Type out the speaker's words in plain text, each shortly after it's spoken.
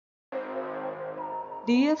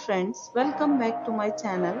Dear friends, welcome back to my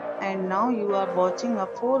channel and now you are watching a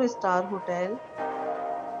 4-star hotel.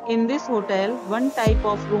 In this hotel, one type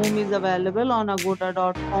of room is available on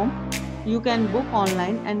agoda.com. You can book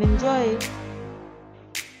online and enjoy it.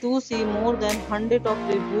 To see more than 100 of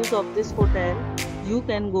reviews of this hotel, you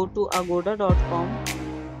can go to agoda.com.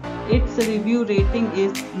 Its review rating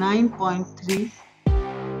is 9.3.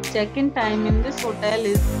 Check-in time in this hotel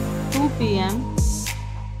is 2 p.m.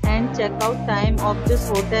 and checkout time of this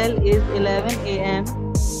hotel is 11 a.m.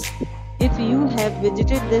 If you have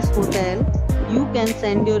visited this hotel, you can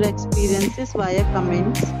send your experiences via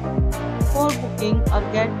comments. For booking or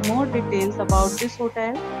get more details about this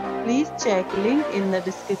hotel, please check link in the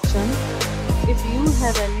description. If you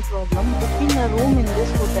have any problem booking a room in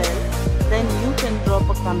this hotel, then you can drop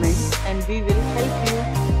a comment and we will help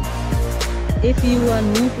you. If you are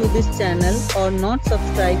new to this channel or not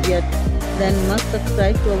subscribed yet, then must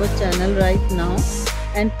subscribe to our channel right now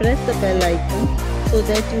and press the bell icon so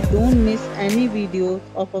that you don't miss any videos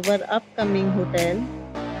of our upcoming hotel.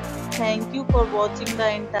 Thank you for watching the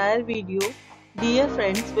entire video. Dear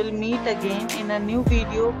friends, we'll meet again in a new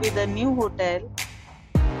video with a new hotel.